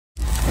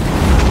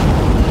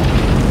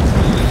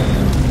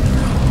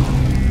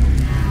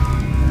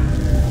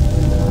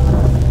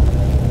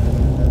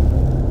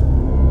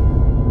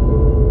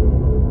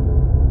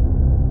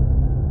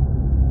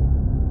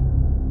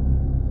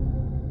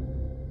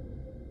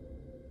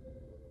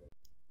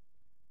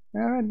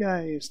Alright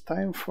guys,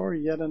 time for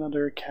yet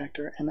another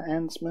character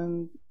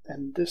enhancement,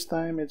 and this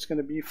time it's going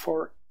to be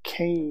for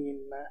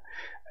Kane.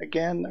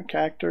 Again, a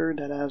character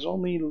that has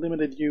only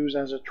limited use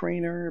as a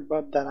trainer,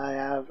 but that I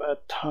have a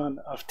ton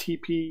of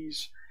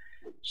TPs,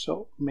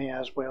 so may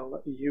as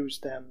well use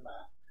them.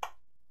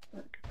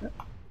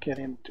 Get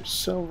into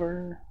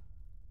silver.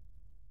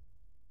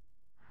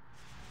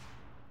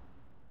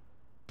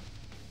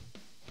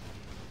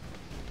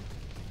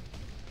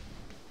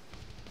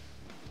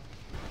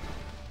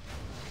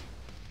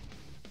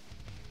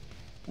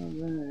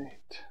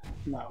 Alright,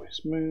 now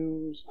his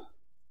moves.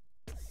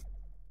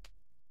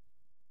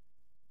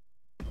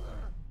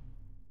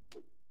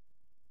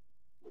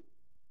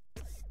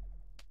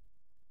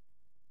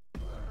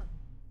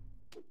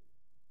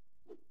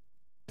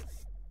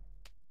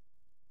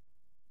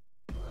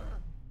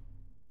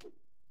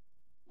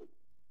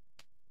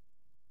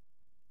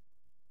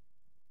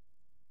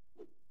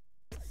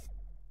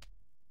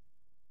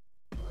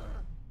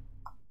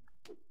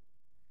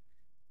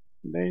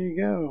 There you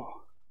go.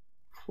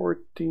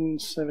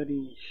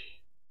 1470.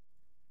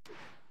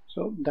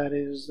 So that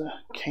is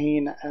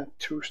Kane at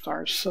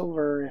 2-star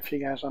silver. If you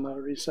guys are not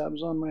already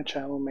subs on my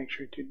channel, make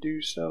sure to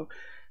do so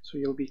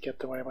you'll be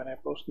kept aware when I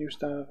post new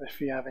stuff.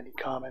 If you have any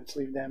comments,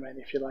 leave them, and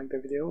if you like the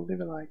video,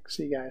 leave a like.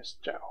 See you guys.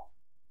 Ciao.